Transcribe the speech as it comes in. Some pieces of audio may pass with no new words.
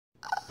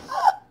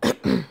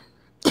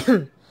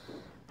These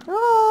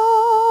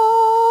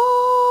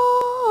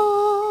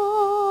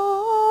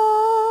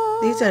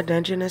are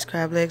Dungeness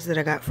crab legs that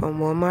I got from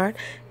Walmart.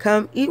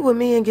 Come eat with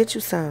me and get you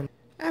some.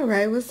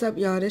 Alright, what's up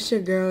y'all? This your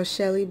girl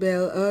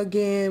Chelly-Bell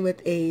again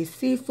with a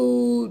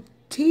seafood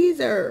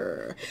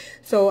teaser.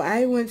 So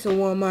I went to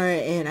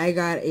Walmart and I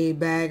got a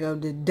bag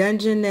of the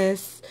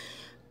Dungeness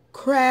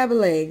crab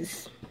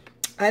legs.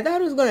 I thought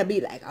it was going to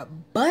be like a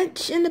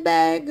bunch in the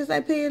bag because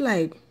I paid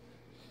like,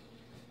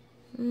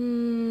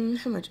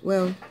 how much?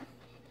 Well,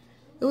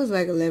 it was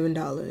like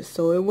 $11,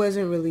 so it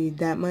wasn't really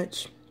that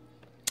much.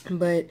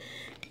 But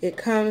it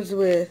comes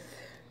with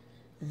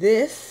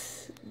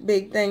this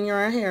big thing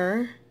right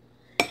here.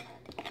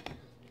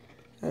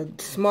 A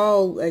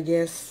small, I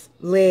guess,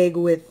 leg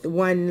with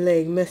one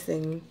leg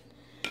missing.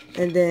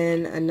 And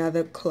then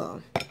another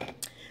claw.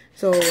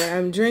 So what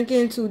I'm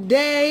drinking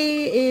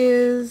today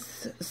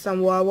is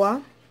some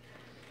Wawa.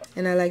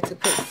 And I like to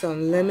put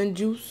some lemon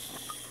juice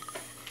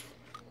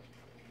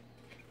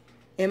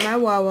in my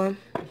Wawa.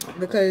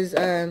 Because,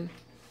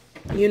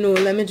 you know,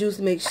 lemon juice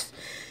makes,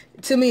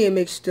 to me, it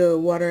makes the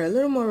water a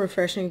little more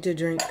refreshing to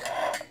drink.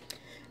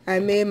 I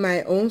made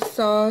my own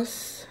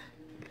sauce.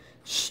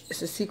 Shh,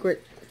 it's a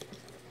secret.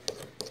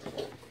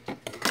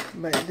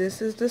 But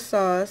this is the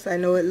sauce. I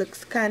know it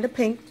looks kind of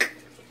pink,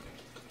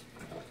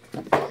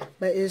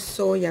 but it's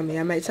so yummy.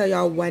 I might tell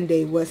y'all one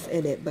day what's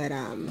in it, but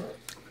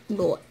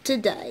not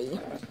today.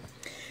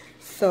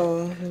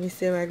 So let me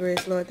say my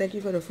grace. Lord, thank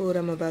you for the food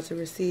I'm about to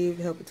receive.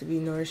 Help it to be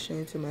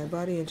nourishing to my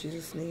body. In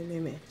Jesus' name,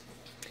 amen.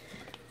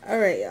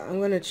 Alright, y'all. I'm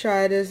going to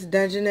try this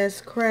Dungeness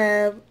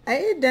crab. I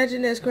ate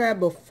Dungeness crab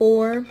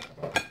before,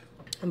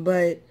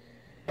 but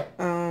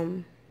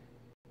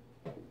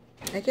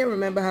I can't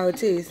remember how it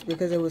tastes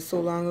because it was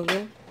so long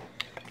ago.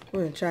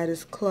 We're going to try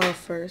this claw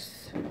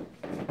first.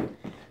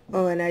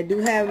 Oh, and I do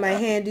have my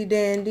handy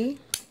dandy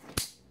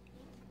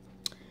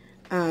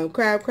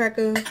crab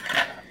cracker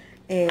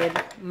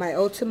and my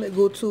ultimate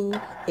go-to,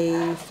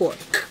 a fork.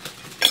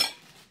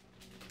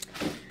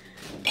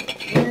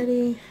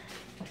 Ready?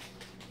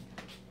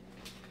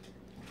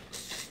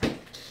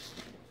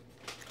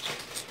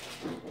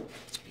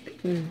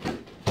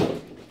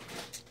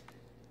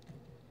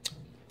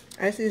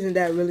 I seasoned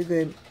that really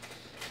good.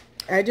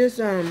 I just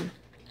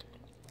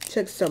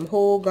took some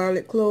whole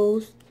garlic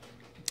cloves.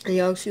 And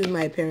y'all excuse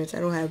my appearance.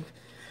 I don't have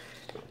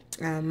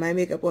my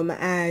makeup on my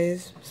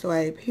eyes, so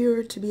I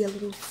appear to be a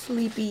little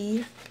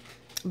sleepy,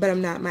 but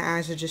I'm not. My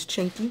eyes are just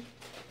chinky.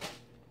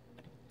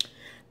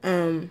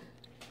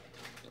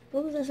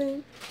 What was I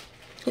saying?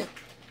 Yeah.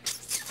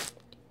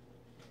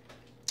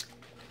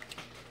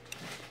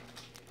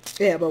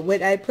 Yeah, but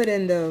what I put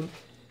in the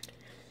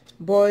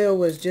boil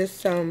was just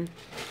some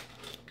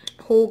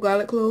whole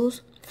garlic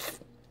cloves.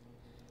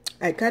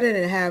 I cut it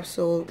in half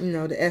so, you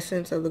know, the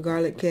essence of the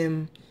garlic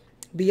can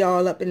be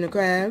all up in the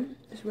crab.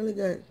 It's really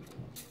good.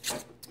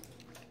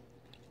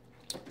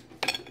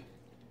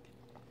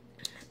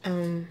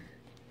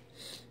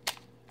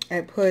 I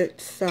put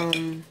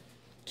some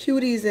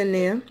cuties in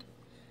there.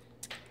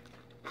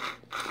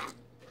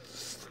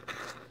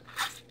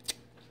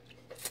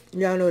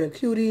 Y'all know the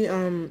cutie,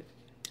 the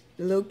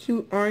little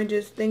cute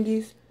oranges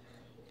thingies.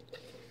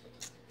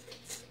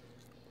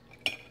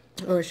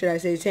 Or should I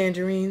say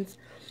tangerines.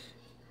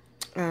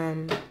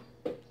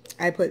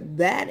 I put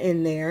that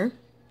in there.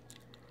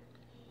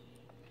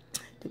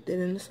 Dipped it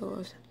in the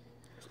sauce.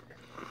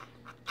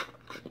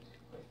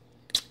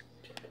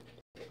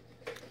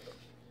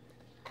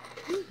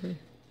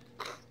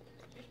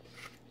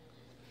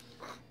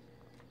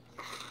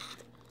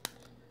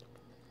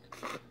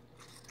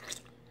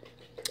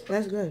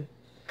 That's good.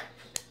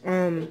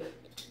 I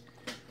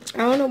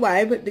don't know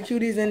why I put the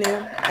cuties in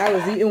there. I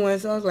was eating one,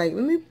 so I was like,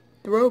 let me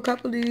throw a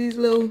couple of these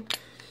little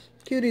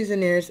cuties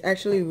in there. It's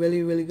actually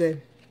really, really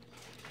good.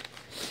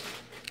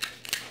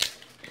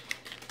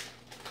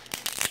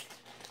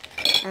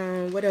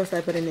 What else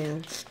I put in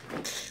there?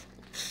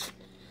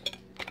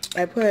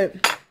 I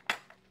put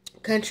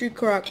Country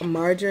Crock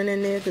margarine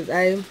in there because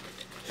I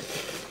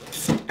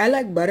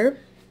like butter,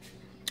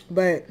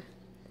 but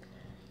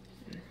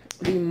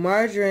the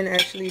margarine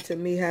actually to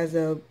me has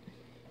a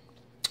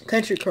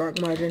Country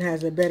Crock margarine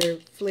has a better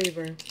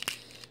flavor.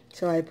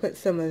 So I put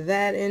some of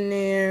that in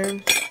there.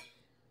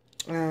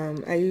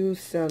 I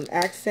used some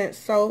accent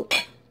salt.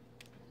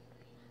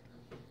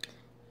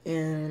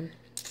 And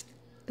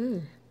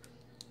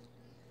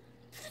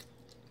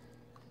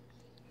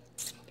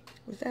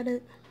was that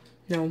it?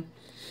 No.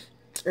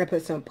 I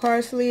put some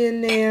parsley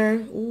in there.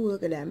 Ooh,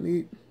 look at that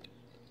meat.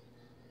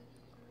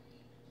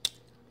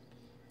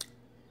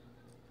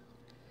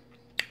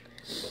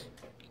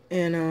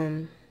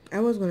 And I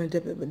was gonna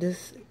dip it, but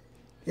this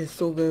is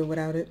so good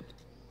without it.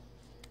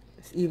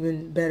 It's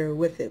even better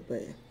with it,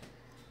 but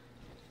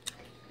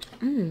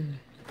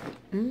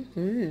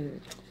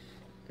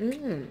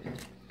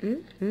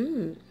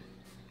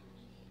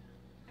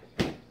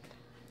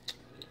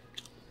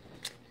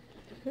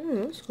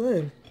that's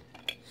good.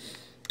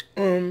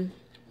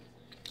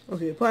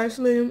 Okay,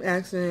 parsley,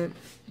 accent,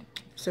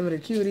 some of the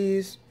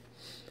cuties,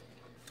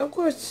 Of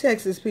course,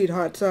 Texas Pete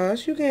hot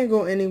sauce. You can't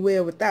go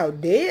anywhere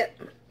without that.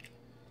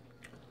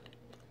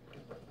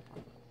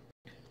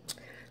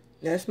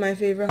 That's my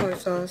favorite hot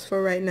sauce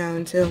for right now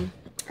until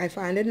I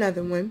find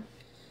another one.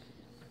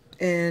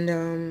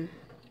 And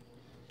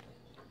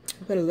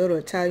put a little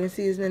Italian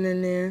seasoning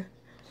in there.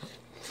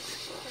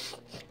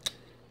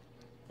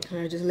 And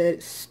I just let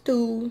it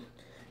stew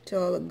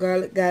till all the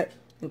garlic got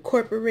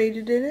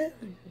incorporated in it.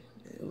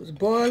 It was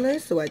boiling,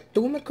 so I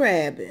threw my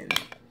crab in.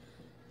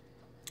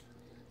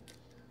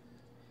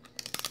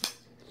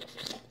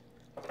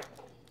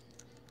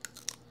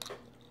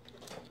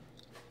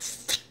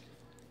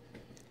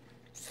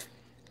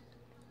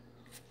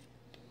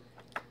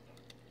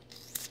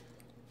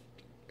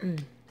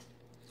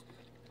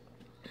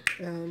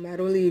 I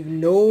don't leave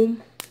no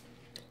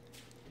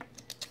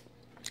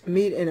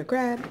meat in a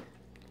crab.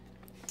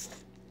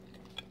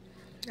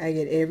 I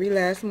get every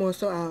last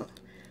morsel out.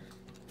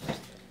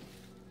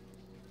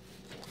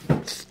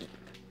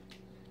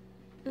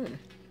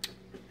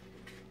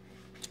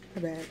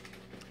 My bad.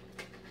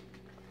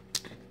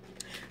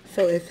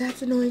 So if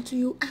that's annoying to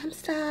you, I'm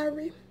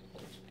sorry.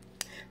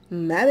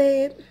 My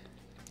bad.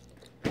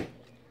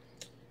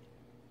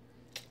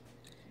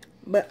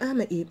 But I'm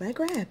gonna eat my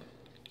crab.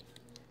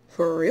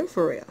 For real,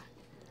 for real.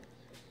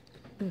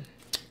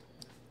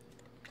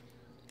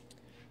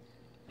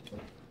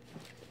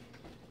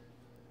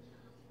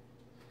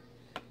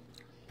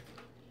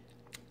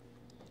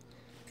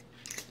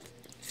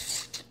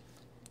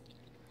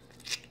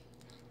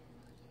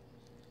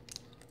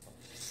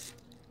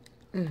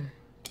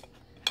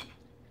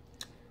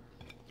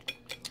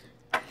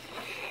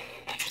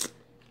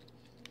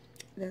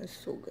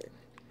 That's so good.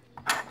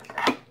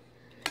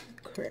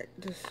 Crack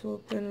this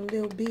open a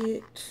little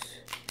bit.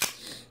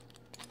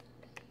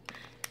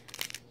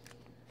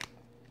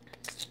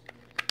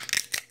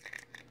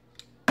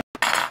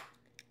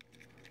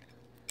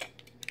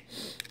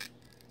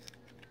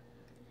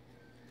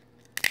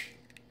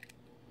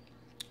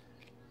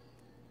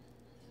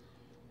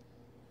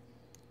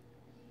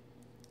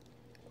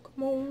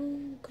 Come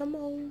on, come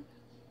on.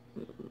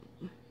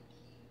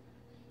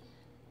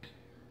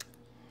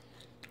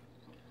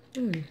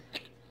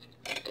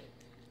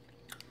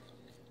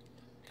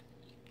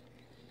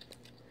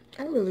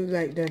 I really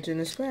like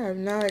Dungeness crab.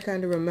 Now I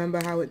kind of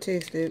remember how it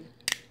tasted.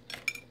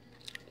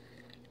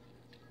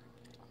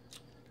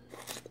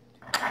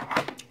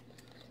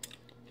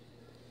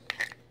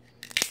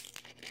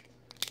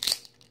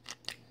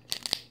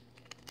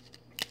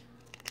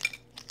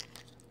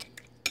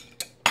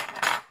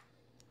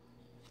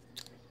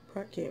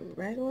 Part came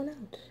right on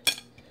out.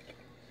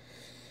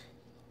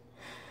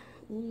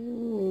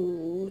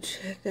 Ooh,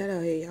 check that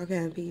out. Hey, y'all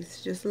got a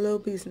piece. Just a little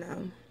piece now.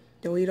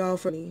 Don't eat all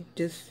for me.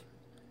 Just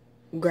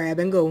grab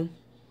and go.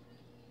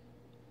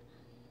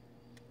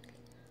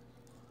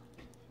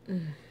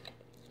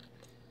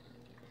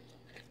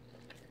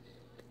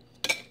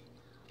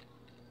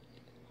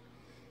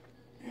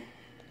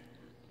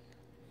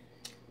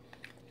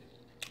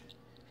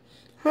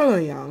 Hold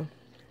on, y'all.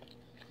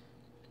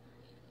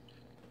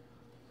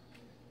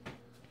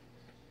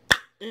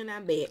 And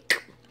I'm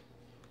back.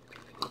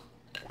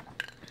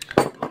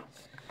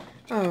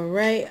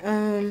 Alright,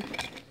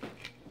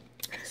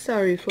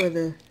 sorry for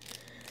the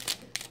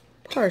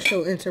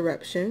partial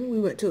interruption. We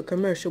went to a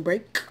commercial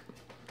break.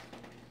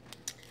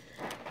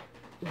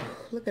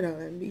 Look at all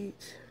that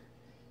meat.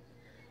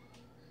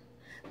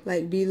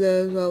 Like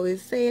B-Loves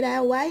always say,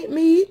 that white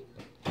meat.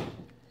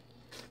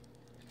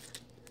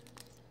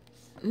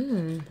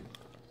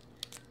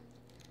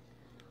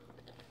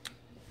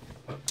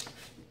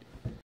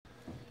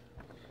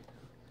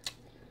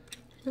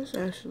 That's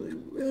actually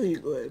really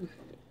good.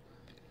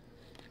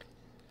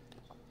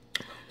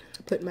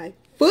 I put my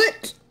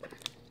foot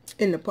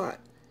in the pot.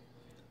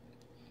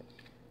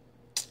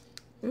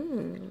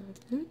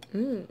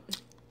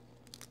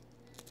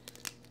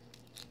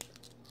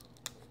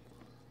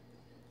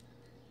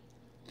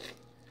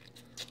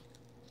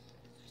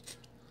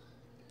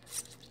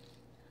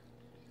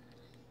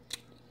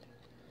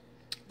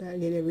 Gotta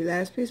get every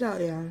last piece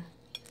out, y'all.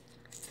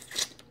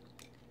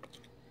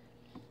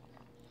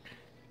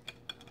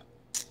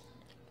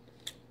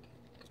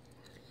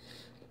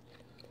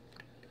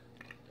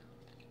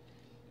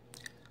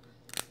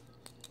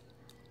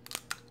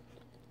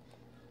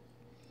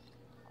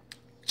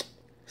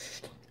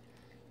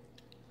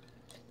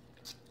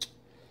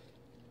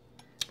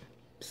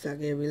 Suck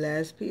every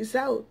last piece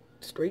out.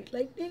 Straight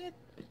like that.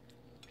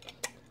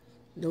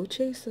 No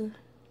chaser.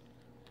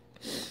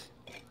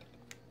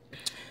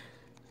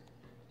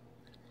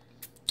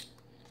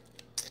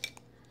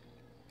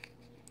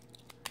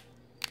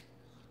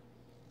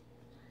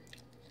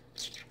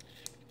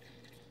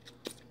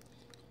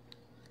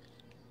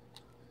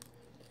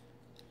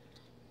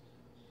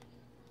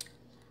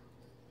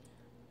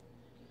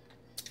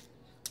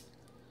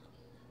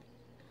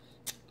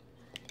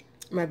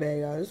 My bad,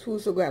 y'all. This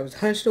food's so good. I was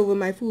hunched over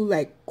my food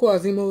like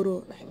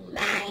Quasimodo. Like,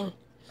 nah.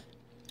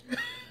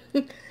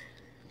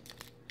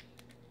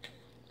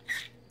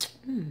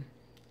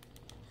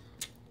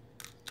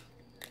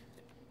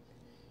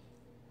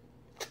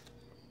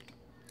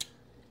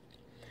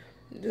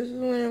 This is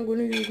when I'm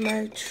going to use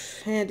my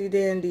handy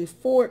dandy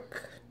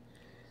fork,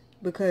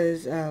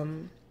 because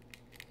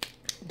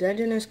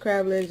Dungeness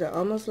crab legs are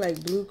almost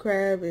like blue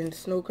crab, and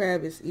snow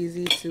crab is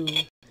easy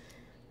to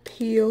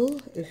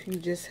peel if you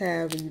just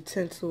have a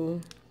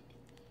utensil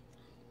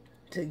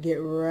to get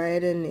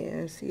right in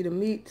there. See the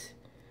meat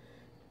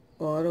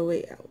all the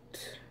way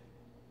out.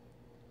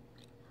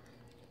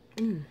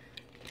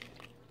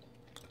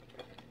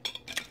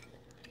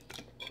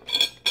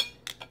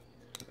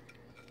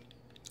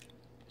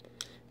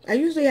 I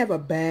usually have a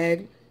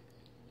bag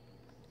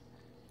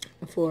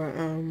for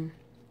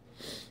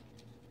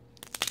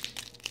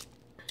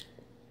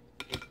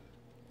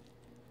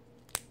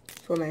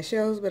my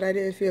shells, but I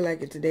didn't feel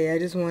like it today. I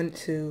just wanted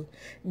to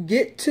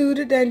get to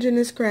the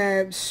Dungeness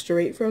crab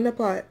straight from the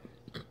pot.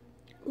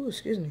 Ooh,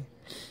 excuse me.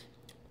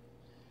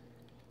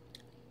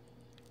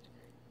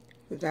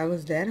 Because I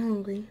was that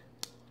hungry.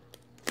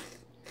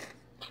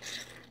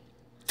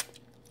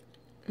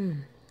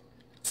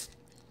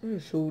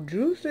 It's so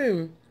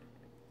juicy.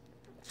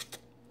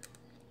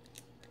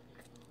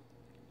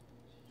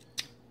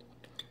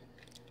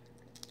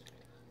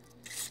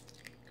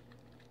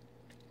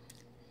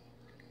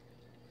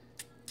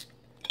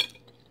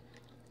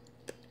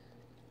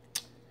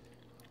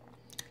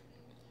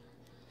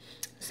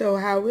 So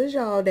how was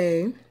y'all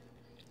day?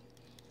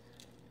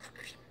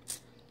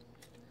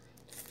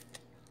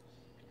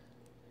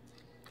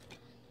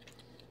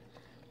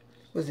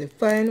 Was it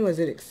fun? Was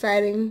it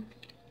exciting?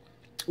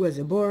 Was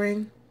it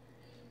boring?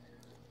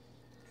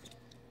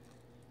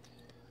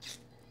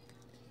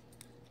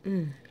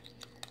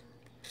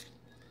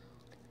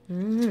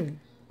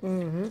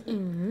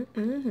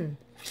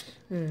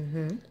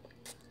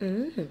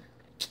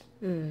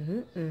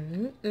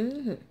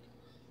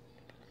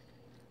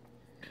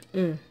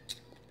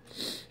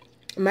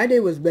 My day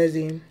was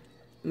busy.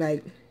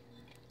 Like,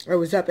 I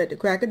was up at the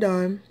crack of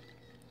dawn.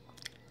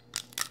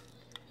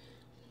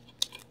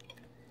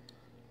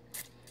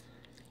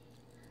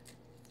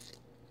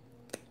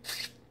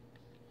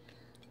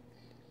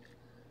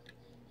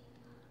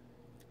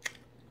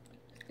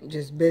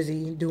 Just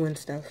busy doing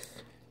stuff.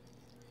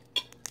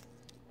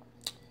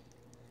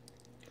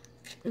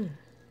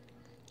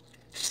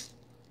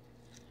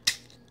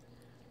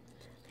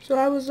 So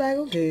I was like,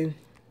 okay,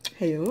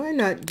 hey, why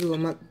not do a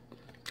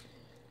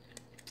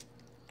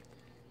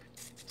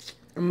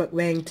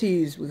mukbang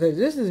tease? Because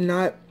this is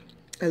not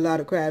a lot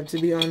of crab, to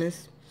be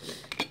honest.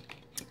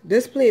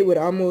 This plate would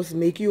almost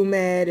make you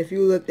mad if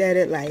you looked at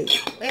it like,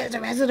 where's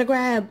the rest of the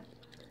crab?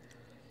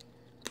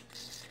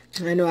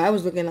 I know I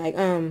was looking like,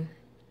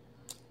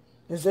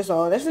 is this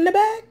all that's in the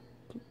bag?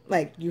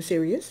 Like, you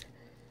serious?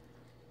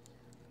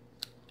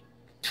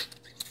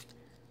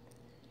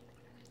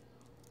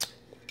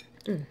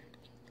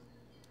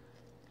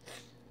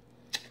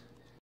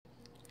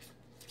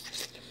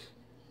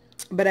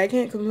 But I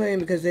can't complain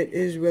because it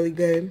is really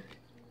good.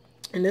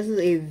 And this is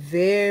a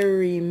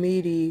very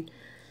meaty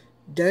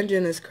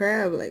Dungeness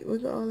crab. Like,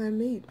 look at all that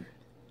meat.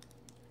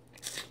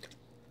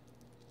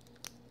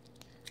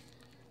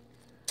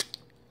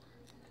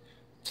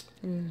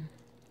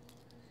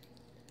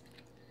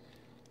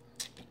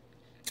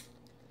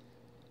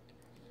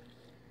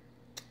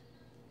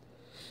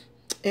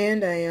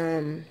 And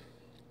I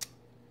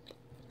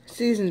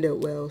seasoned it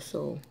well,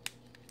 so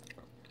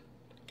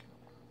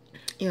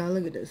yeah,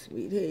 look at this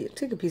meat. Here,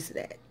 take a piece of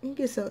that. You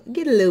get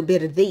a little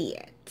bit of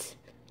that.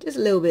 Just a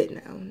little bit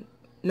now.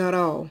 Not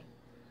all.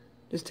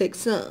 Just take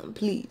some,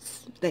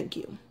 please. Thank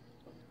you.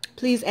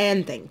 Please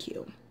and thank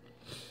you.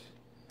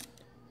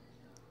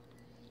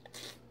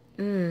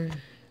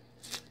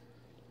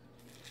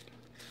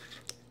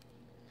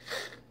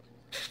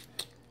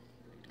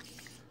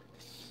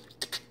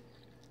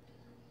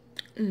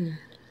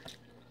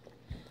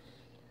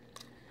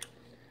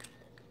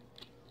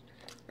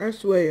 I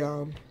swear,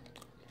 y'all.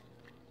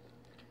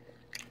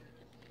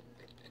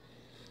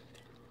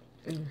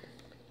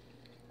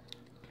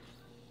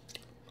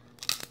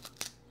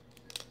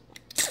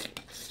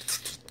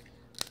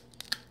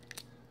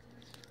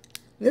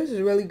 This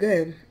is really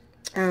good.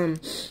 I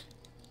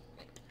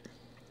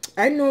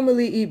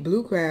normally eat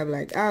blue crab.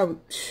 Like, I'll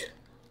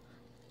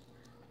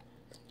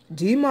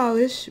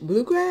demolish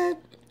blue crab.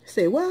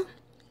 Say what?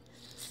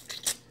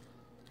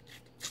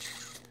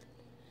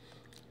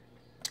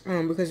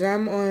 Because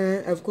I'm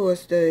on, of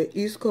course, the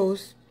East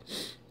Coast.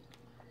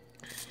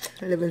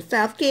 I live in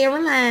South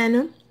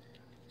Carolina.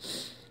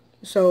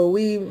 So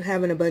we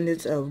have an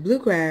abundance of blue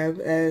crab,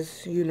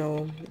 as you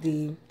know.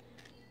 The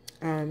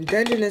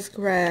Dungeness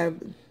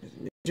crab,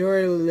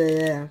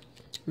 majorly,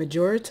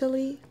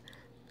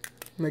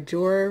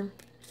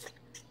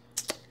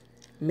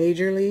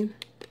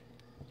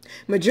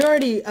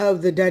 majority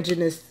of the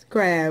Dungeness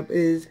crab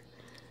is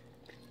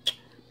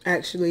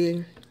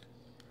actually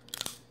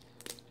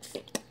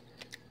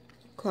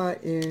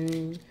caught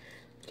in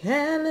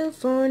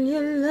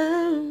California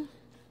love.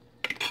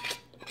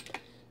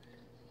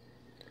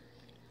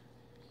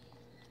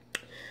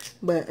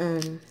 But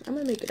I'm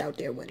gonna make it out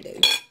there one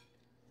day,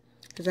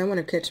 because I want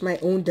to catch my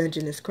own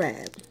Dungeness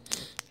crab.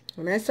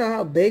 When I saw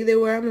how big they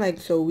were, I'm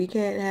like, so we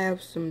can't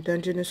have some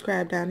Dungeness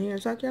crab down here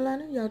in South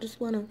Carolina? Y'all just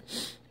wanna...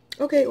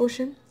 Okay,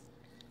 ocean.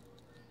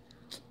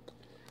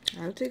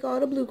 I'll take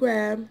all the blue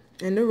crab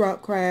and the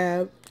rock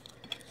crab.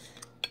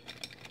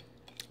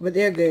 But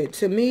they're good.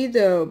 To me,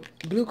 the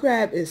blue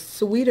crab is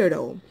sweeter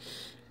though.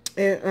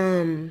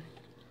 And,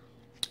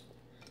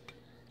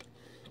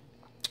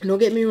 don't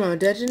get me wrong,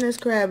 Dungeness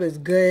crab is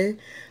good,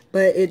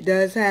 but it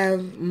does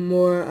have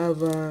more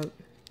of a,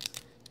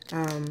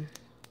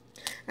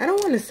 I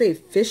don't want to say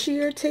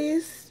fishier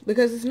taste,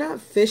 because it's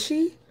not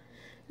fishy.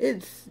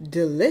 It's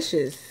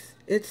delicious.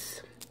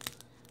 It's,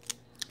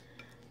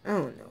 I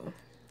don't know.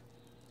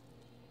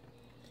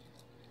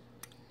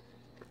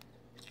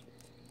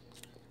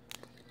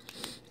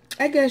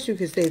 I guess you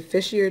could say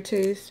fishier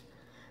taste.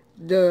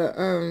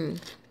 The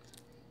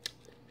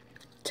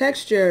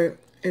texture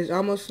is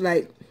almost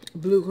like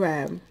blue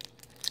crab.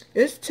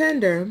 It's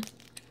tender,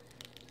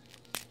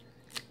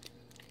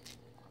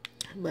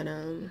 but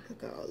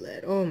look at all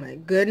that. Oh my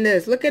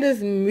goodness, look at this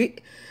meat,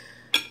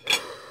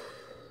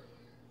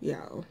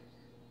 y'all.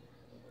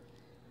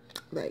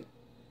 Like,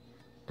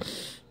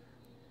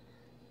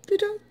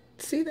 did y'all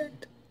see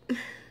that? This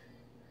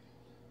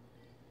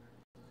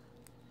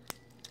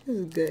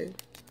is good.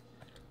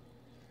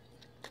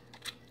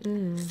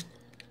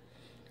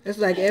 It's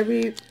like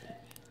every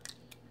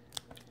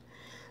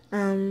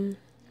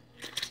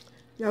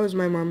that was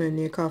my mama in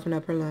there coughing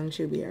up her lungs.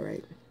 She'll be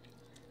alright.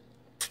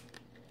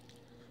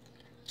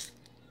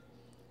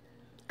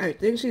 I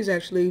think she's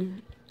actually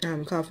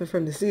coughing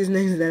from the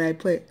seasonings that I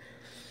put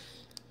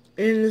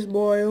in this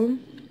boil.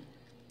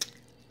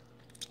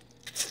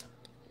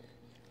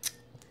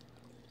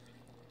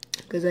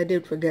 Because I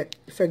did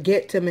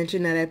forget to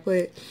mention that I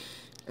put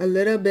a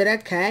little bit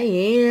of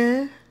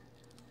cayenne.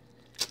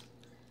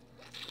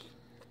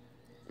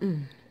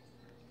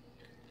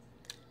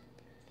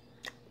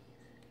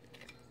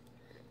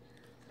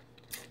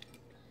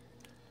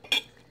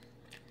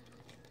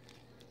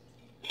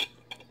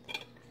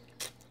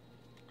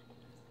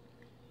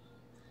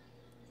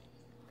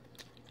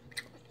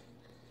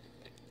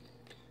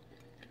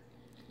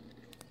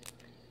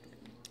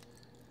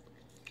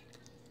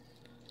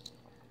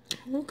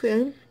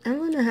 Okay, I'm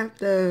gonna have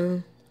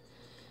to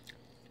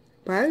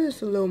buy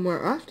this a little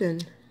more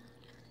often.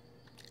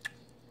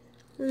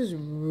 This is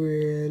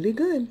really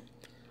good.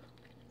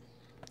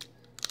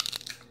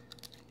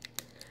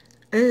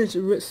 And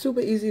it's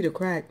super easy to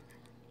crack.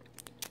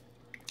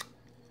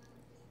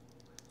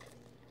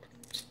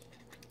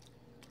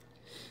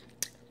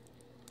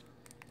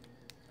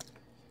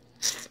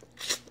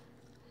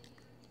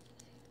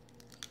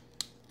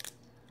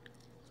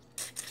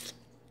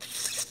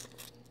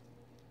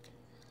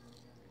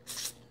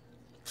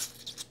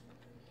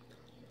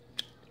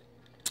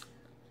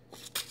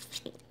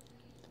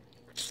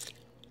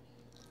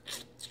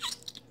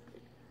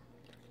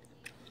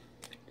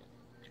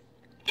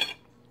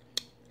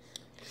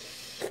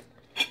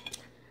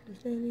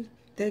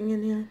 Anything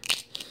in here?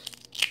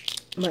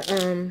 But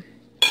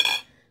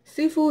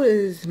seafood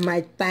is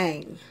my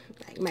thing.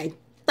 Like my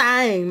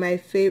thing, my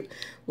favorite.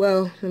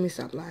 Well, let me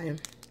stop lying.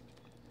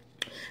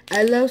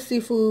 I love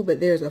seafood, but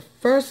there's a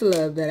first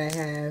love that I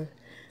have,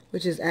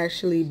 which is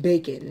actually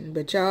bacon.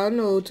 But y'all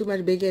know too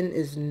much bacon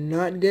is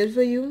not good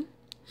for you.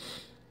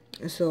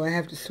 So I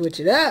have to switch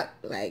it up.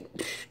 Like,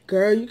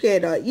 girl, you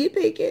can't eat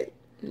bacon.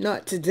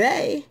 Not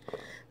today.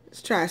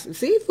 Let's try some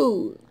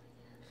seafood.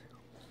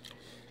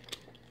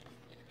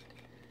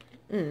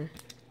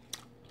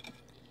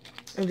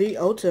 The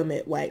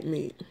ultimate white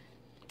meat.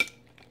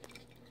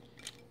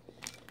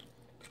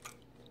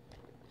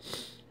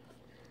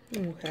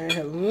 Okay, I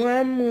have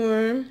one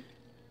more.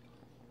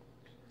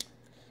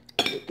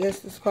 I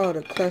guess it's called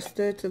a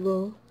custard to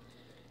go.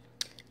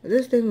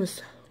 This thing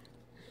was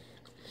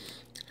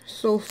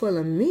so full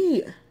of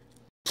meat.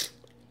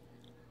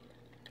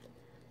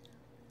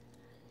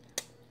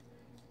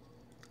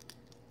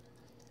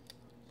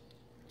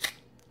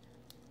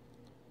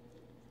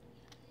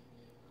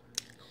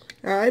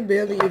 I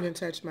barely even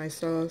touch my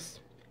sauce.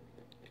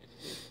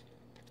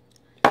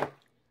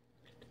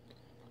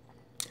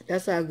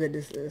 That's how good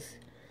this is.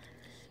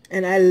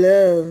 And I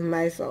love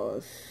my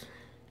sauce.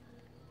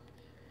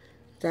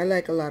 I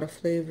like a lot of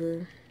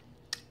flavor.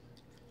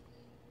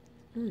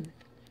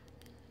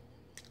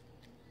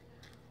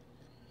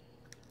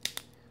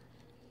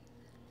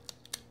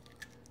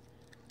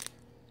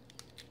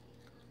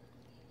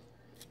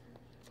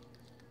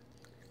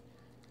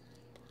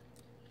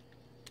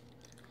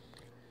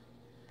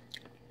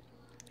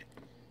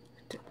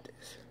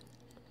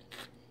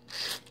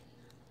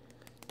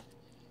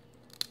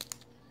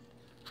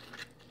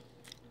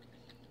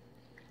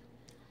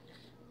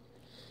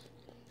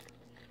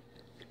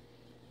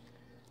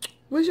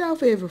 What's your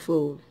favorite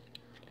food?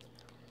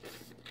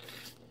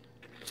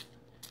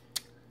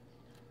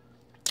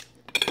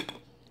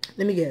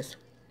 Let me guess.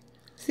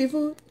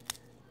 Seafood?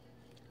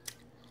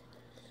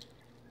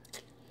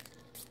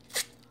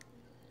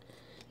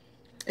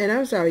 And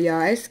I'm sorry, y'all.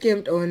 I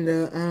skimped on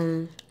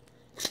the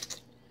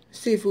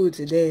seafood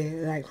today.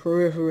 Like, for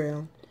real, for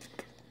real.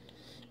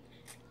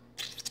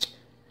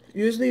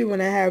 Usually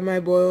when I have my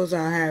boils,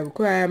 I'll have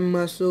crab,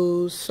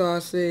 mussels,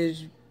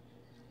 sausage,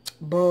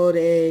 boiled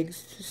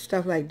eggs,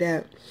 stuff like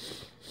that.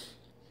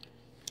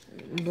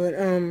 But,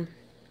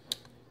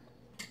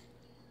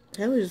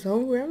 I was just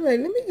hungry. I'm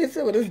like, let me get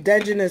some of this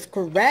Dungeness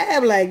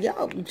crab. Like,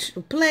 y'all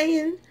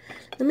playing.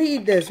 Let me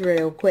eat this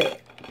real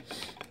quick.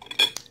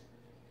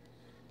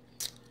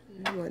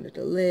 One of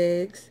the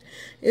legs.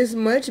 It's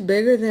much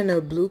bigger than a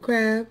blue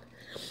crab.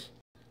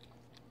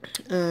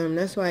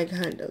 That's why I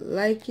kind of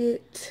like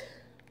it.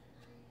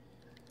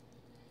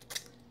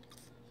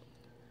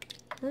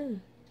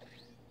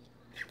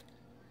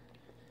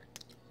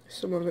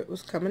 Some of it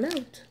was coming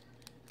out.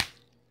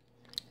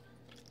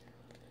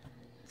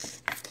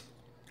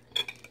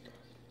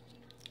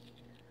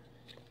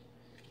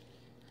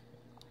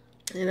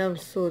 And I'm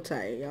so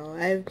tired, y'all.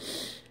 I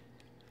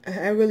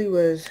really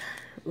was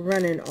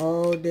running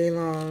all day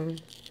long,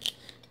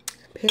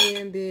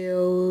 paying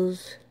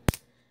bills,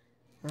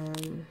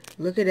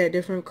 looking at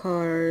different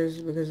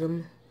cars because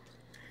I'm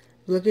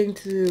looking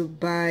to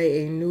buy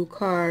a new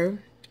car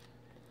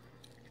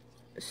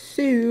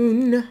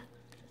soon.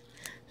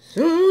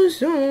 Soon.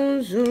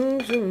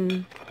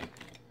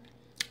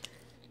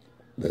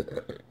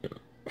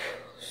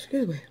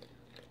 Excuse me.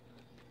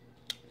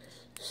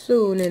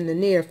 Soon in the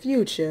near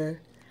future.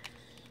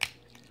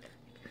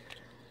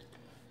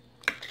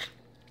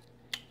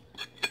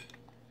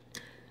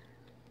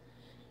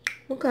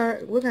 What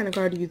kind of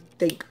car do you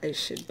think I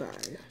should buy?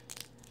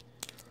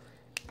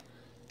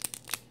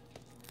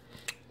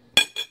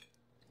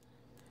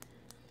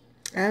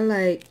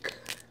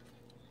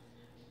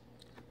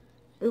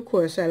 Of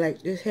course, I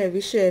like this heavy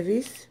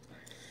Chevys.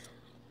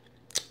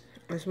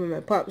 That's what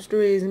my pops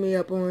raised me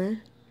up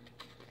on.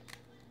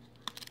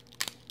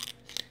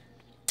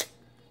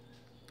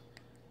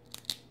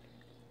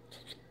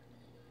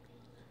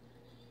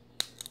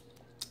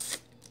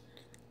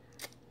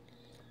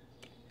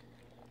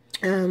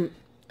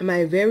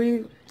 My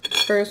very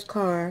first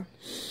car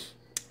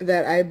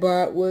that I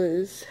bought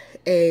was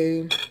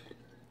a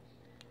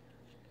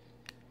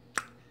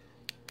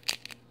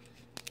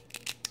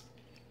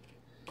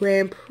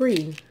Grand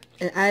Prix,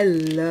 and I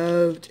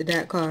loved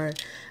that car.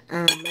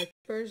 My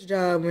first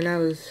job when I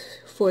was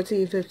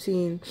 14,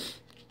 15,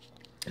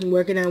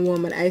 working at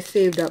Walmart, I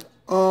saved up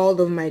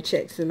all of my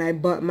checks and I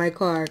bought my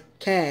car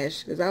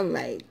cash because I'm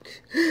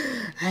like,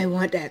 I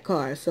want that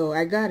car, so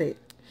I got it.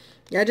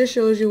 That just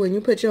shows you when you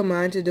put your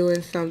mind to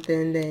doing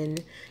something, then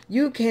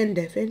you can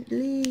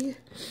definitely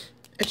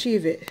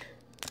achieve it.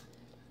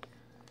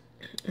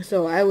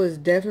 So I was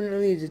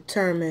definitely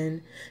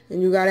determined,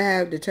 and you gotta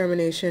have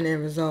determination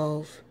and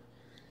resolve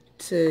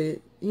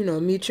to, you know,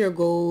 meet your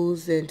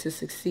goals and to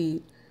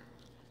succeed.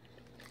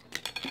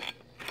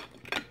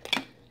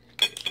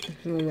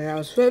 When I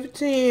was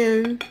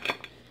 15,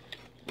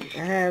 I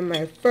had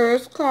my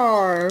first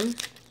car.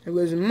 It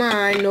was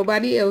mine,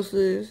 nobody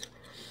else's.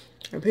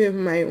 I paid for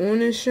my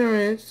own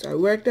insurance. I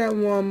worked at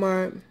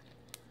Walmart.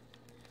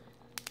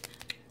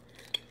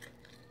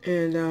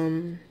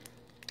 And,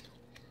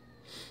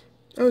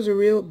 that was a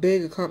real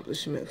big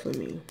accomplishment for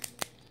me.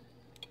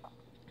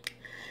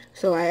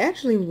 So I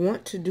actually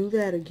want to do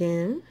that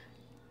again.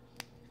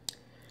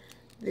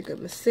 I think I'm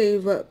going to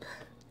save up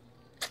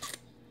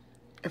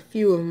a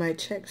few of my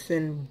checks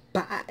and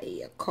buy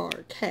a car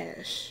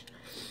cash.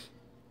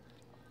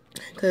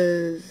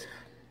 Because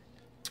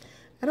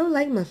I don't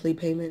like monthly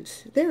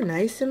payments. They're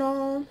nice and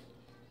all.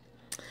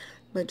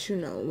 But you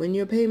know, when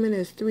your payment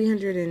is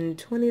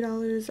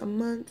 $320 a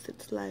month,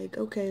 it's like,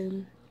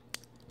 okay.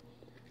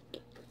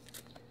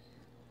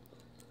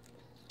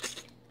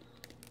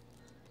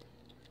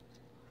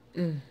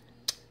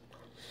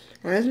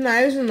 That's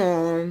nice and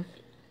all.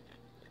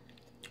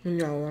 You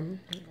know,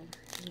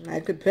 I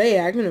could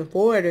pay, I can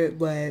afford it,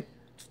 but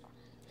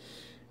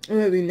it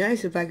would be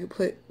nice if I could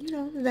put, you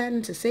know, that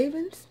into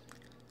savings.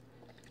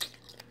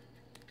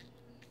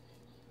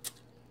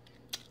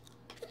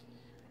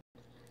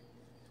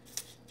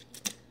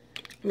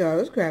 No,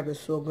 this crab is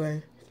so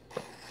good.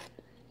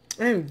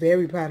 I am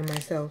very proud of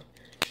myself.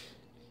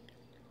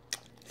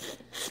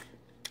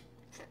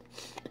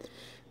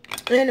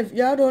 And if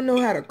y'all don't know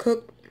how to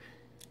cook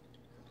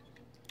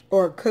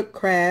or cook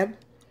crab,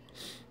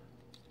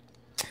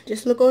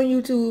 just look on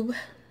YouTube.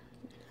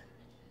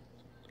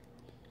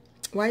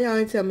 Why y'all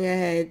ain't tell me I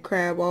had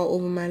crab all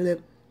over my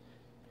lip?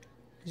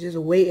 Just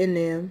waiting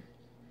there.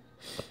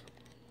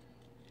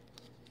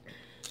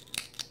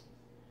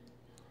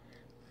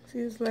 See,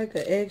 it's like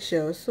an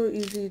eggshell. It's so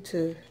easy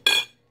to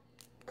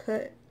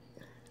cut.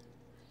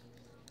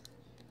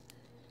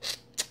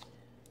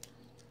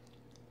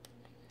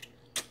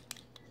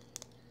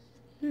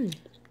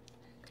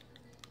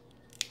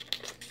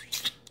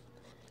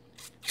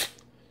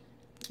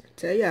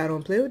 Tell y'all,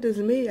 don't play with this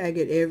meat. I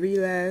get every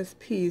last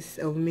piece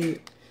of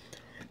meat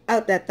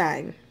out that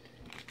thing.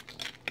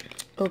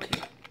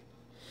 Okay.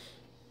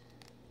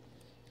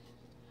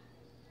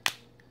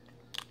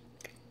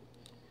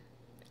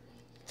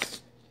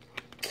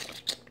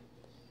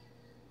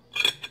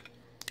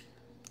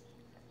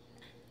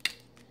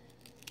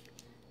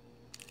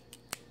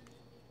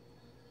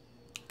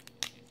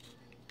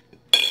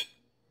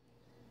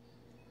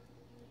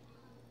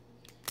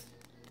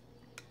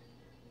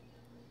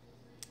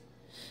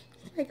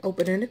 Like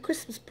opening a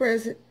Christmas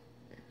present.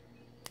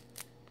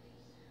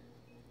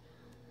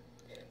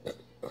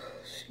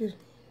 Excuse me.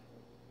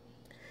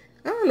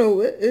 I don't know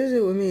what is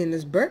it with me and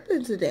this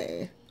burping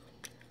today.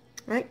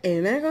 Like,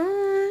 ain't that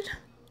God?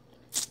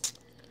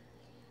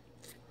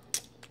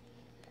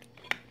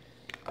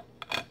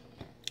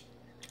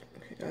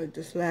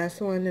 This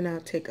last one, then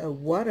I'll take a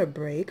water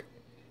break.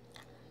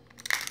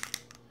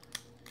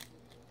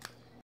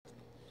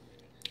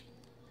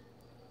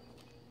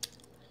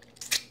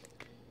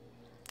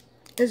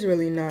 It's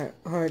really not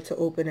hard to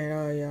open at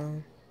all,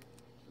 y'all.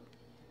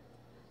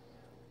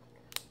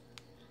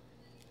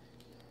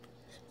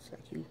 It's like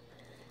you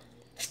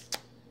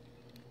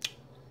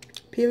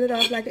peel it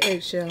off like an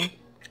eggshell.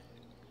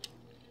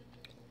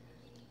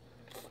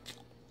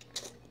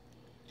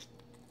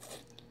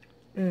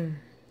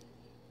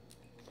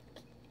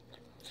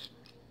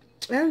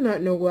 I do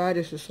not know why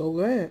this is so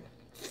good.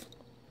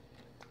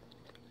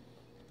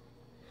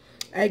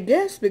 I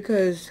guess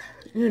because,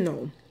 you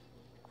know,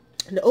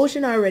 the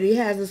ocean already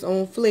has its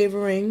own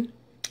flavoring,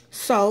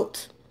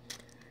 salt.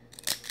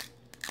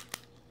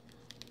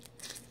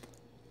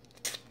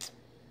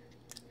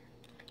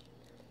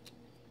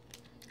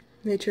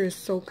 Nature is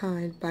so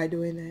kind by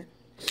doing that.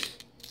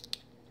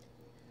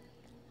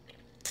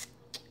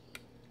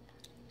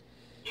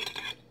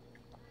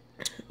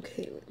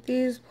 Okay, with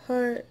these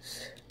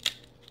parts.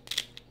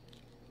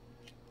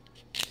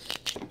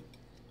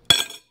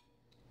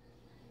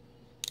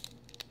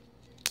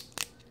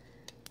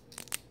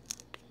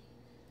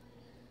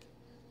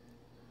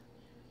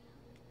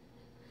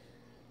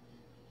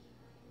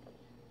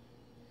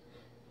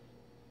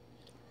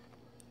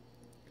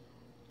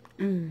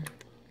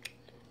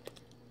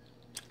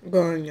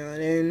 Gone, y'all.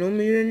 There ain't no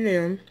meat in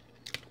there.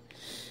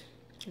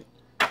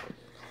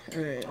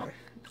 Alright.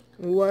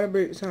 Water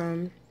break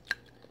time.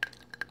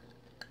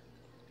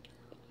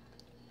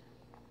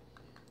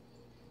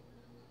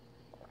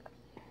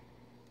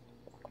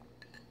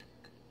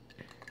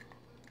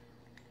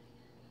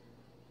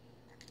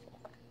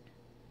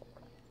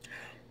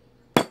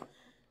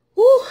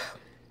 Woo!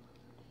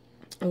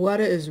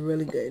 Water is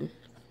really good.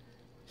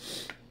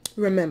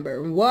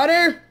 Remember,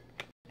 water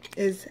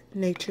is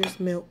nature's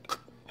milk.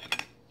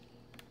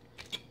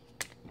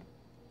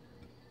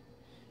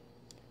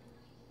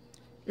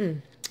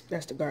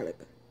 That's the garlic.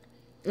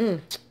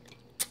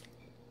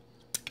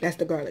 That's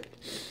the garlic.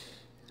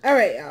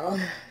 Alright, y'all.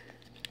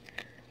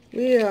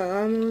 We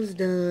are almost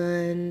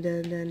done.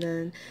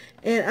 Done.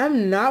 And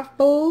I'm not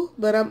full,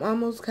 but I'm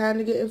almost kind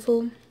of getting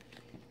full.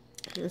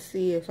 Let's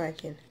see if I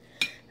can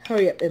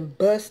hurry up and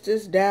bust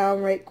this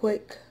down right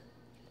quick.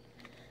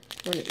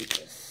 I'm going to eat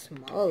the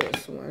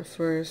smallest one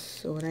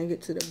first. So when I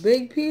get to the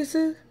big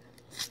pieces,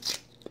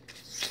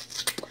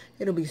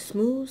 it'll be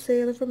smooth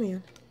sailing from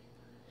here.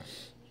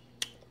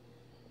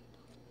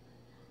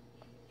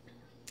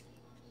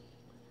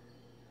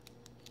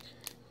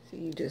 See,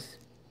 you just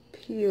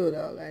peeled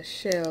all that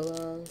shell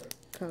off.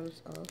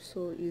 Comes off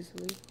so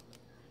easily.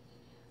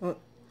 Oh.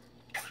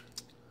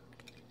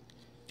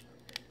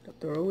 Don't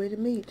throw away the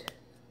meat.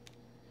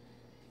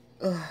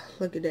 Ugh,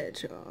 look at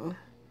that, y'all.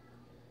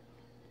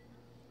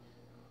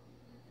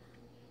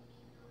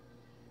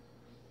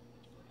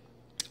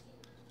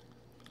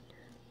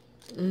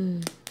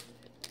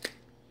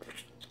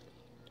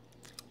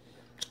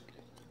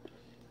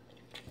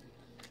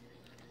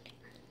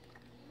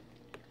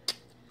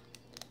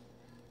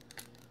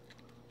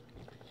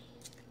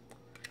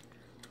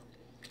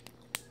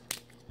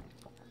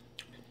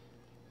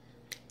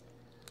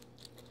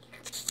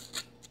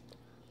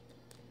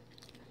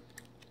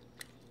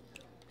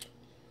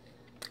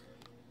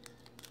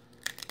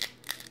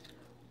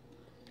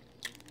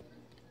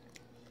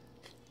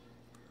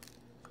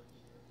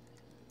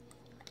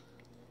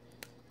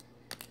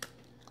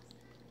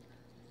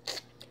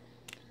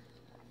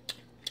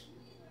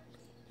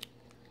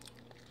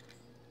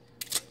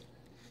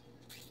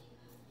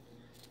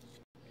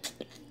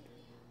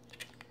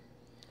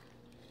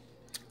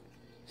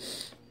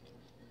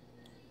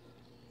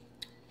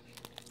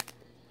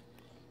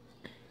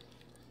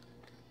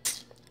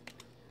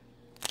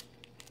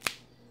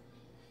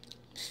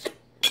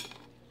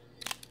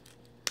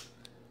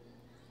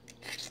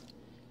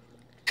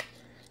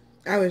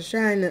 I was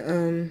trying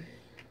to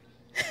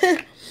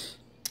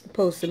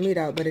post the meat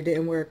out, but it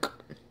didn't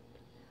work.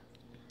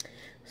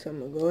 So I'm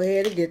gonna go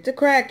ahead and get to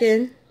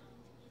cracking.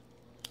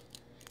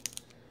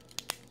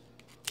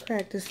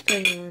 Crack this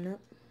thing on up.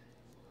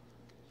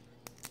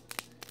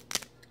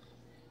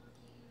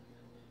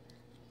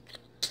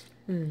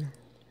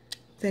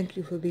 Thank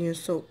you for being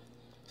so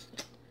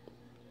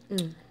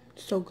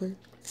good.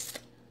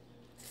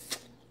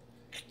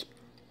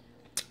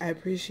 I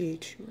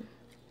appreciate you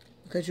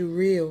because you're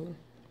real.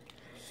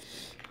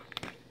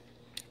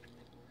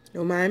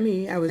 Don't mind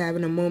me. I was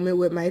having a moment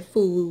with my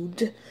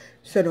food,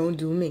 so don't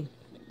do me.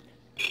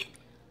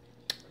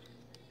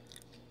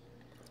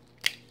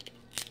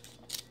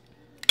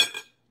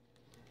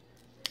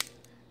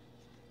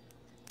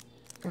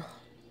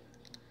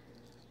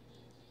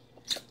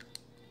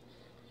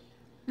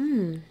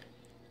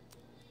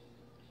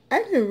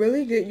 I can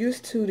really get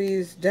used to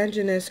these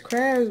Dungeness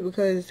crabs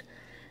because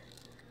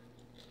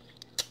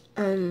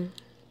the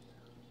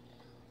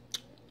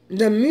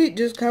meat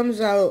just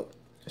comes out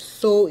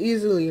so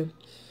easily.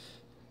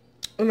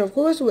 And of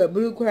course with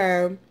blue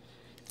crab,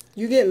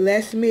 you get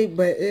less meat,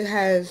 but it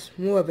has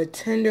more of a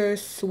tender,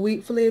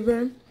 sweet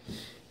flavor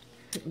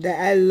that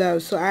I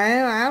love. So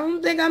I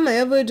don't think I'm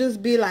ever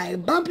just be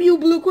like, bump you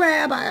blue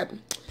crab.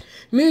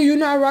 Me and you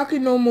not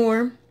rocking no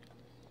more.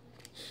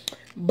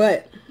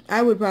 But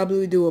I would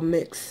probably do a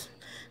mix.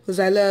 Because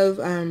I love,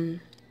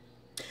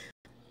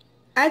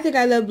 I think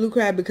I love blue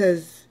crab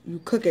because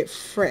you cook it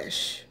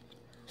fresh.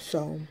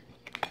 So,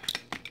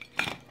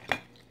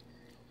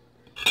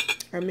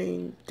 I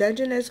mean,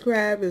 Dungeness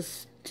crab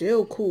is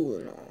still cool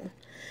and all.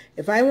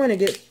 If I want to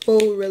get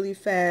full really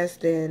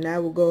fast, then I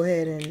will go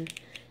ahead and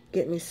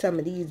get me some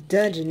of these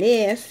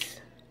Dungeness.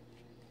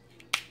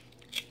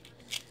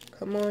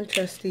 Come on,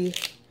 trusty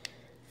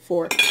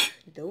fork.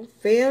 Don't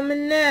fail me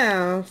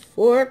now.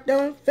 Fork,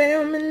 don't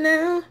fail me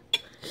now.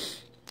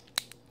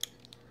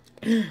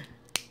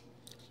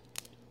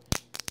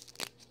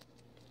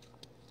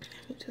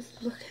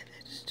 Just look at it.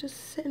 It's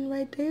just sitting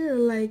right there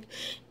like,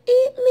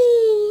 eat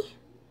me.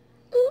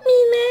 Eat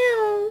me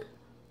now.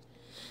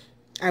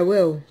 I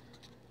will.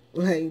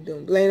 Like,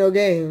 don't play no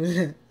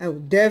games. I will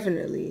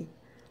definitely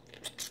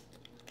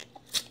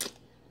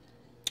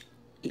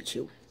eat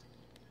you.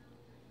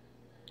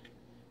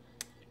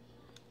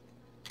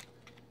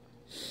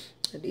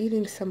 And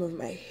eating some of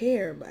my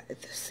hair, but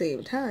at the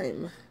same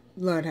time,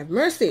 Lord have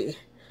mercy.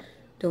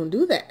 Don't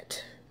do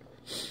that.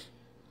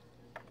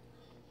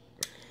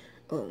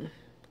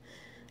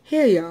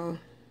 Here, y'all.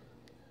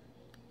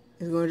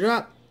 It's gonna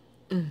drop.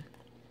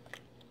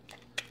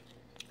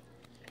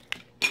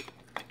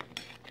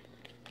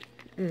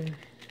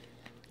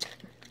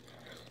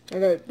 I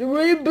got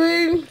 3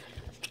 big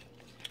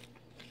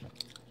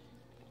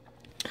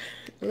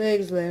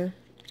legs left.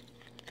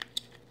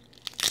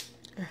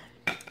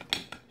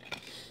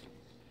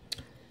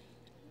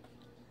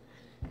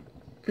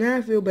 Now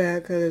I feel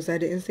bad because I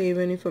didn't save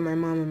any for my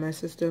mom and my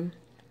sister.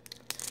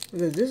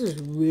 Because this is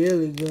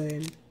really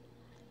good.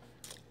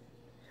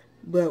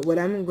 But what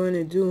I'm going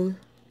to do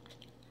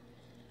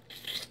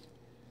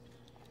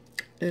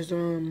is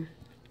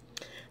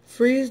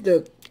freeze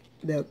the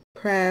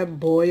crab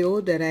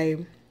boil that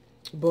I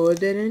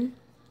boiled it in.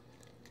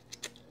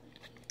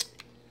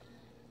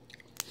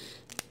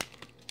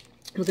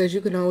 Because you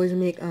can always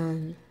make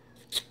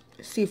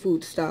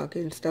seafood stock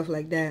and stuff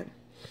like that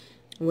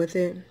with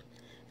it.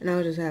 And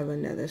I'll just have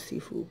another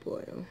seafood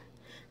boil.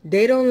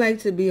 They don't like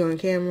to be on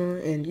camera.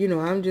 And, you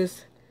know, I'm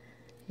just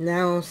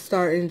now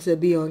starting to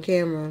be on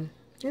camera.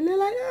 And they're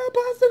like, oh,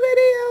 pause the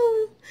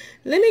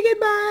video. Let me get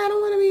by. I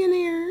don't want to be in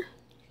here.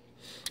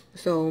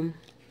 So,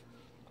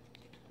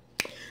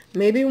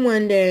 maybe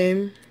one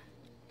day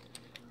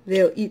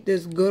they'll eat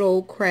this good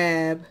old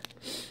crab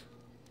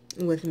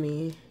with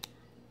me.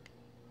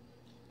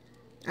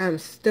 I'm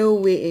still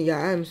waiting,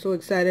 y'all. I'm so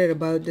excited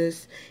about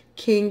this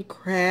king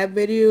crab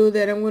video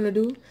that I'm going to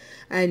do.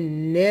 I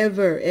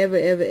never, ever,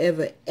 ever,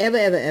 ever, ever,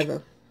 ever,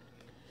 ever.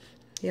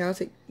 Y'all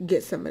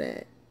get some of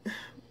that.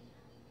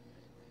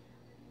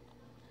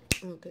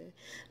 Okay.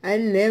 I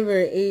never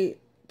ate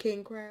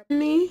king crab.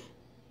 Me?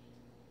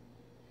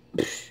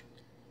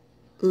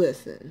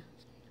 Listen.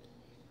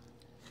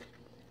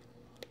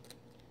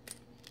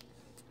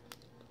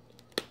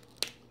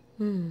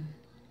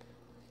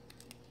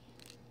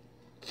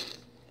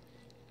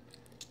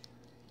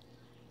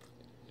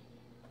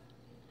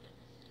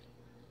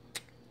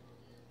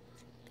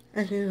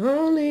 I can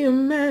only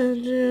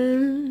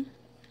imagine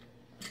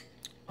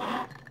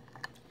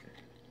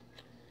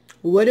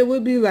what it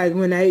would be like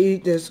when I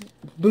eat this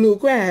blue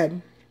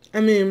crab.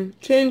 I mean,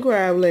 king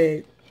crab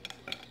leg.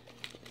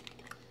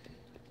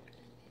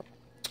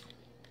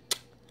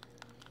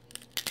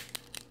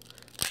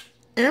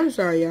 And I'm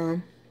sorry,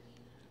 y'all.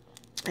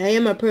 I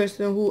am a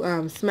person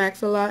who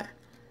smacks a lot.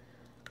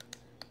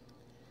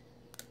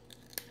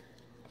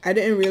 I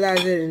didn't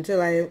realize it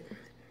until I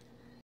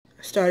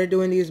started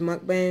doing these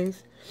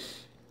mukbangs.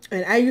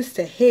 And I used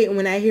to hate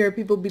when I hear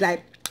people be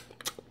like,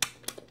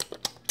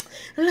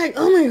 I'm like,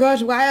 oh my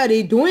gosh, why are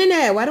they doing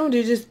that? Why don't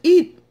they just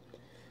eat?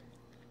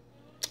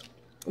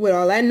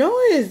 Well, all I know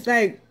is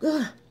like,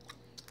 ugh.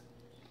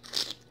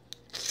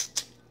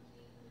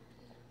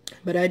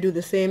 But I do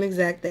the same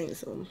exact thing,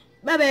 so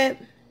my bad.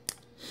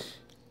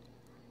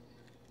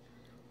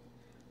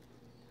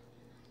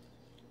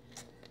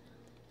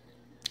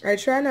 I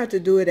try not to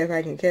do it if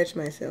I can catch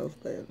myself,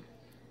 but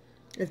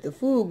if the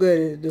food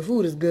good, the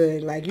food is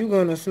good. Like, you're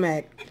gonna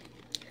smack.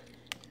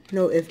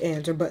 No ifs,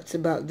 ands, or buts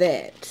about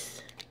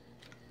that.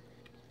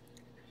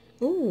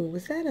 Ooh,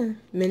 was that a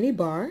mini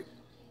bar?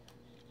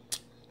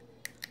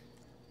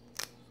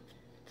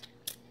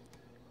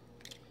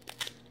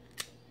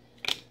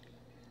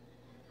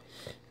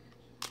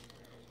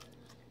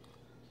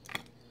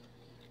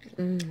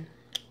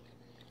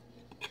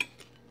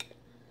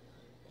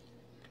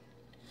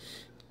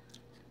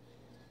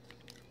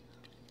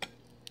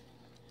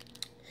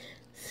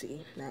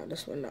 See, now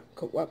this one not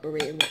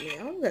cooperating with me.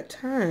 I don't got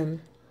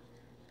time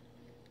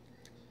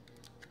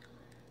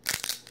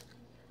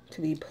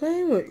to be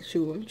playing with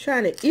you. I'm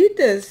trying to eat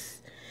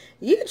this.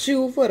 Eat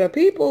you for the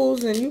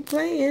peoples and you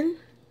playing.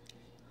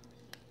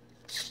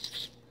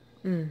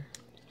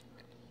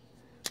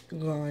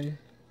 Gone.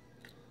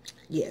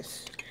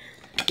 Yes.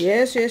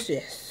 Yes, yes,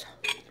 yes.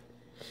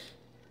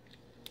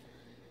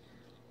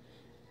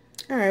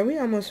 Alright, we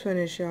almost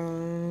finished,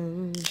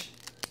 y'all.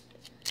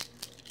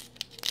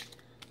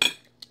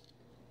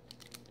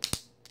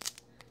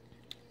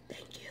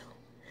 Thank you.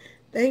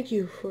 Thank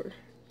you for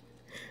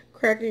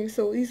cracking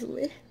so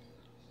easily.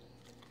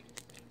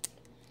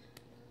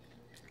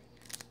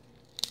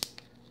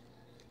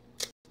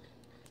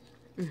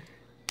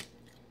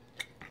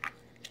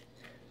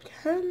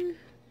 Come.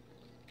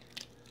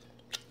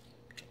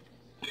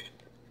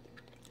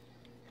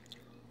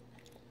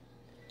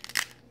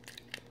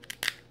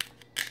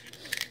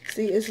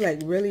 See, it's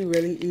like really,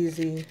 really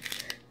easy.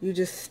 You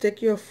just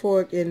stick your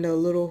fork in the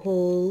little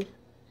hole,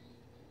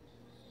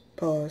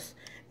 pause,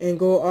 and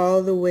go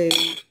all the way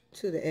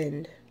to the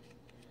end.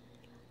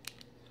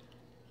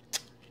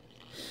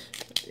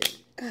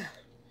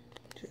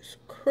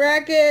 Just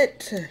crack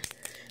it,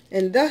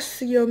 and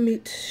thus your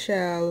meat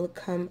shall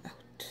come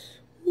out.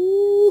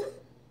 Ooh.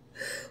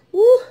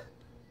 Ooh.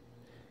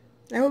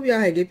 I hope y'all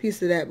had get a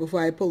piece of that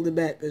before I pulled it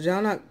back, because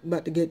y'all not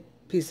about to get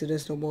a piece of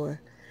this no more.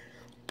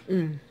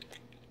 That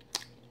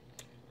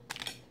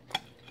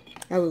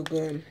was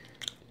good.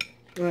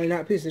 Well,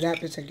 not a piece of that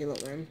particular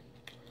one.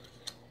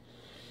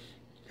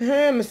 I'm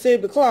going to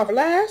save the claw for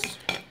last.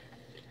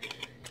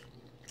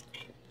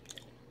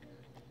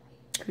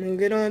 I'm going to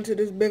get on to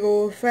this big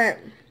old fat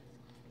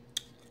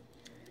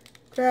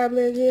crab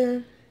leg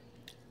here.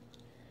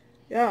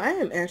 Y'all, I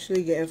am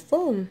actually getting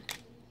full.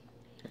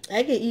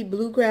 I can eat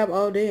blue crab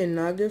all day and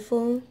not get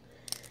full.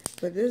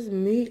 But this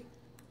meat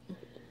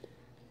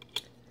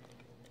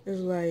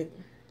is like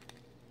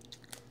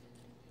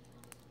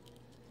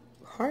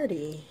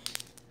hearty.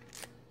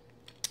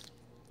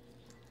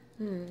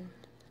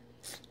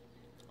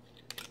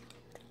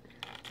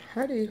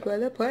 Hearty for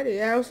the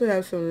party. I also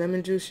have some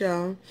lemon juice,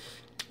 y'all.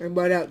 I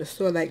bought out the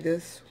store like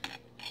this.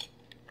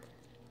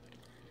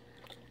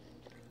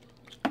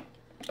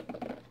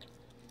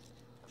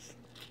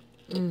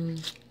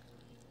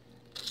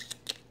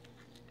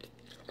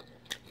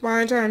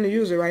 Fine time to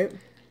use it, right?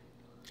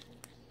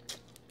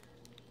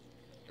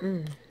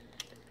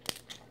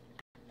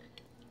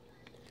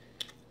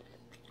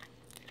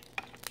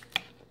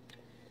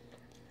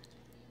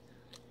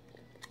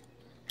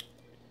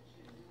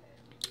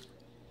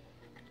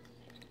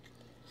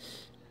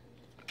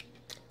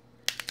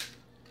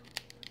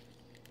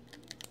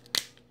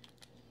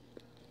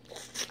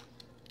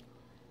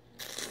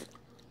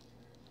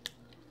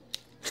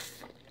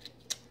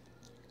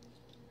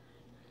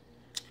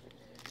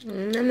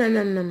 Nom nom nom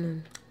nom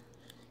nom.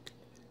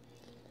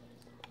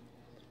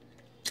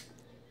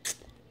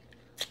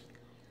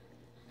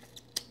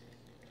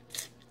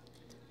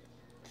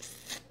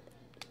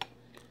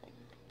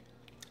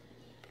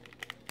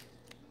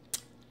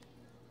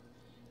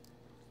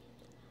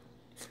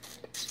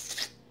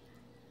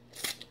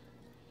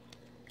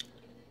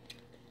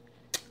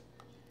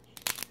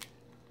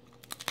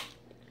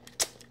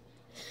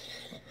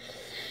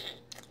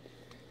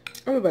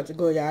 I'm about to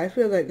go, y'all. I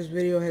feel like this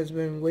video has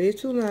been way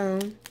too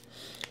long.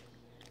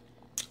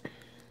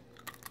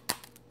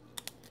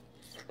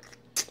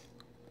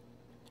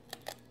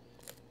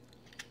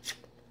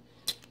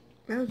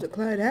 That was a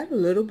Clyde. It had a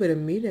little bit of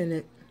meat in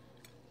it.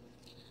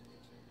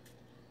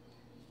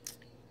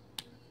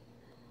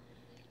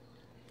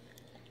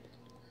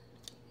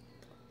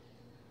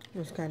 It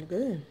was kind of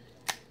good.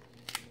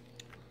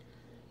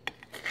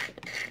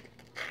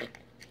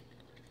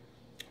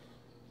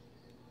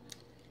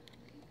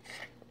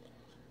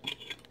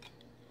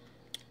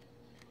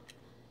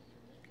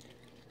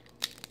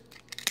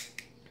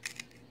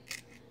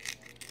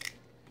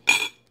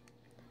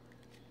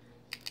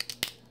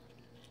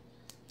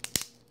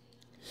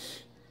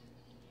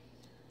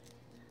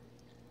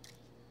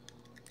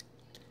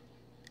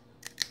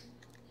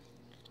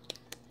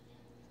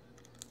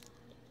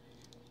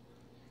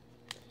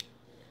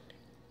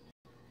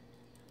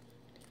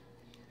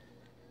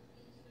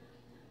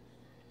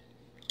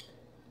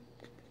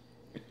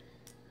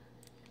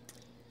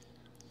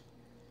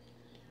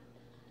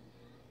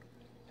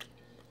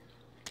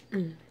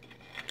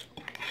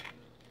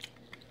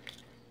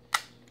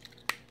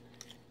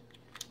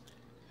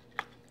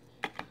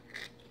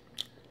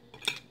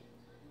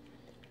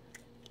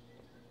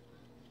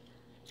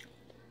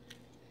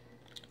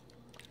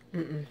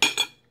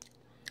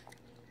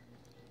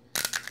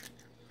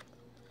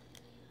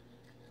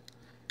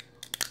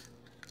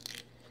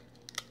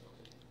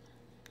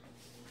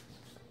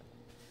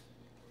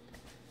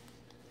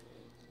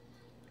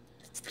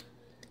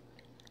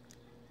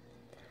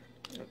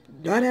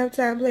 Don't have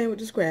time playing with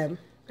this crab.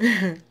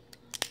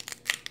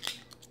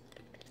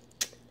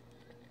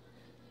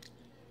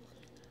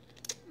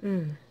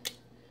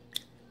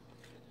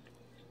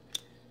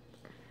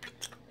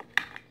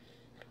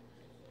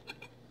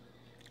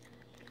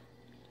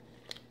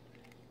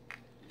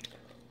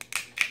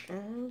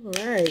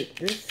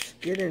 Let's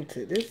get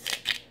into this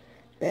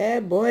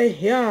bad boy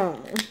here.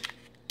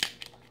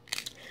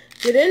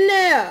 Get in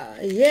there.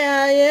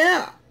 Yeah,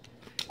 yeah.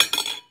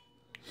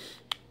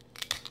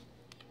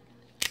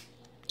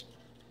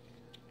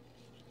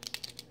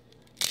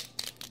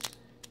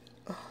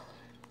 Oh,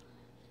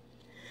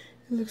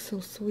 it looks so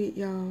sweet,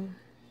 y'all.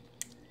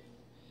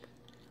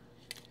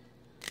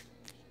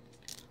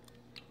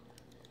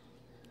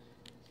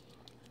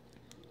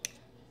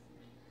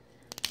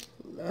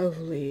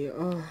 Lovely.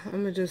 Oh, I'm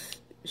gonna just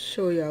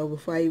show y'all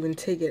before I even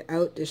take it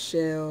out the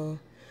shell.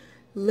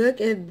 Look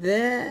at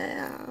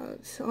that.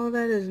 All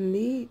that is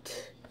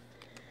meat.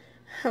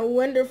 How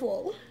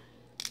wonderful.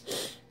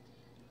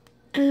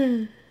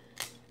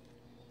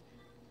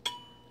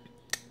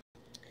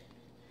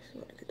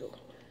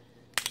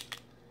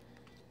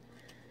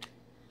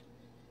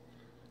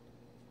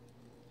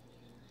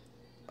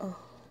 Oh.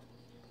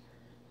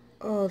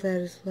 Oh, that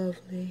is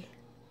lovely.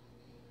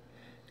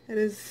 That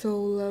is so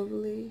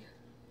lovely.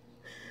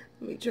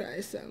 Let me try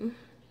some.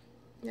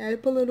 Yeah, I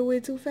pull it away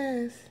too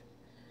fast.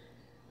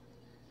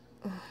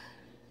 Oh.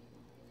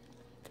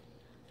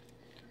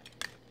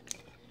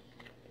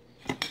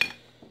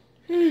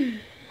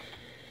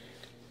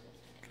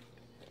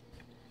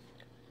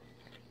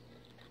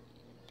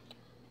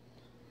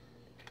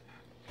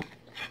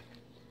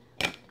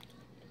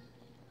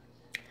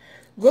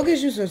 Go get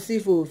you some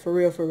seafood, for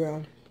real, for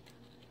real.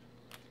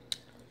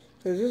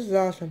 Because this is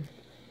awesome.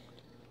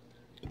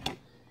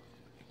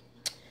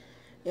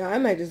 Yeah, I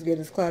might just get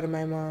this cloud of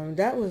my mom.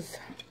 That was...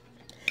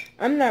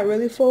 I'm not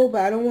really full,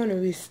 but I don't want to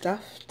be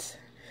stuffed.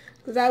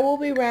 Because I will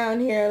be around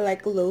here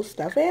like a little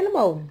stuffed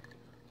animal.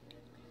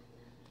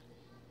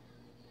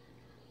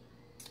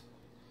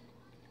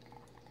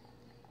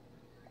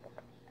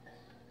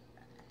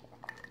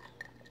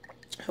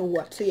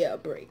 What's your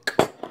break?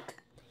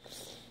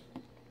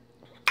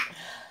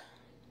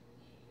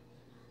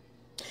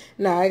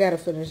 Nah, I gotta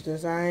finish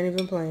this. I ain't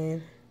even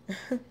playing.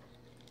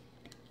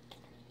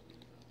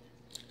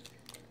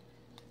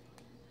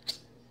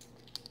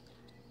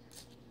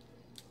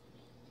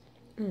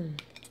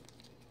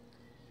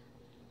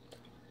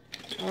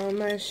 All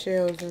my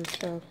shells and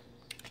stuff.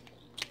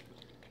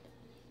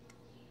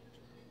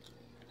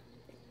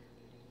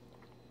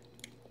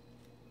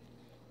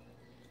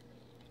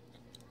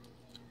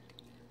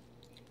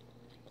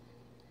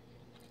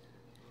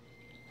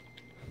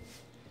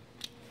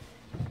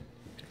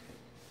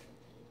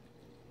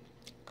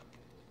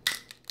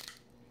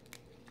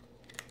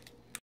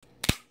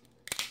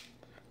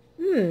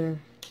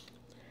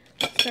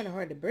 It's kind of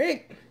hard to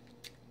break.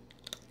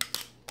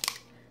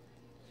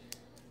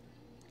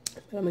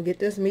 But I'm gonna get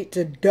this meat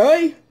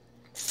today.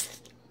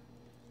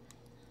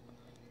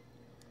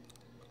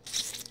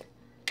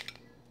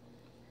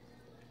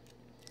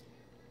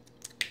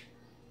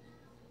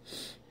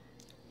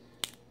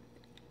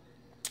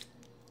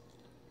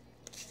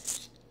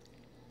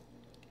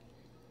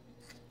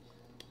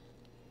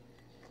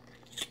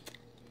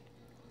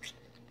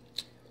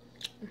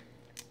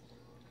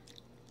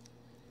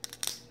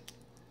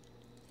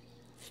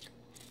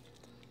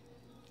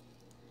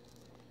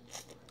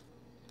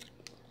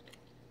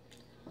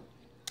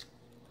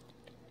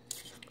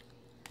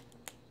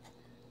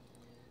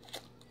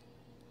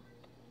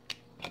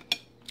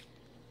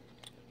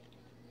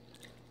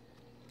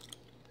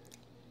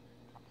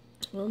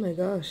 Oh my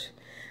gosh.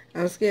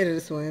 I'm scared of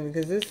this one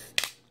because this,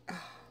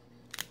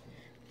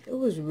 it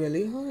was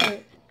really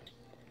hard.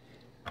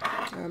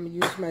 I'm going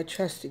to use my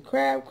trusty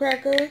crab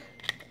cracker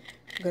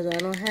because I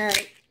don't have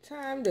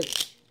time to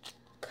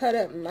cut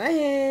up my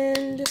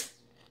hand.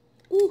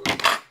 Ooh,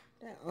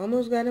 that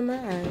almost got in my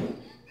eye.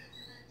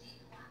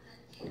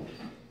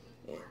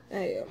 Yeah,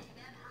 there you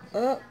go.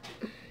 Up.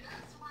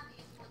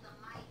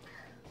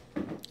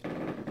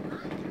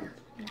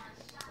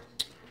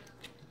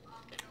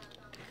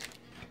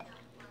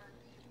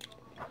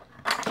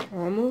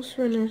 Almost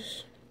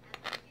finished.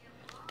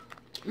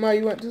 Ma,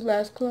 you want this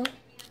last claw?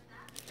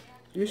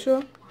 You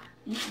sure?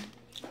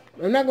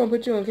 I'm not going to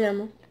put you on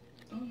camera.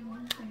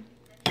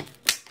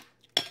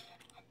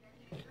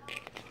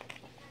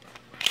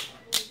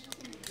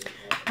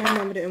 My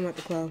mama didn't want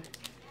the claw.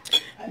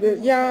 But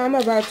yeah, I'm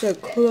about to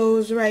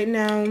close right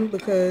now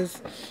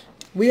because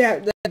we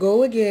have to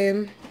go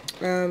again.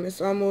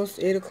 It's almost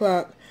 8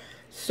 o'clock.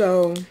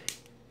 So,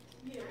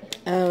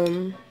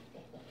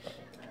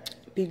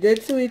 be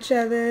good to each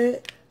other.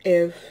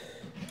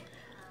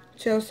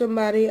 Tell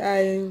somebody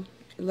I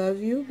love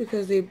you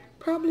because they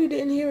probably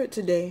didn't hear it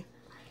today.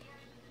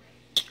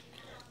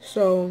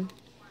 So,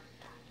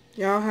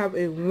 y'all have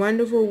a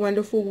wonderful,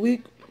 wonderful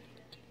week.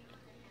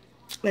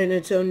 And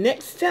until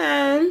next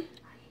time,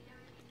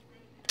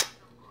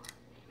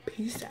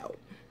 peace out.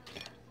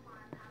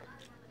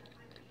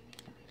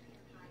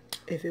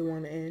 If it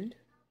want to end.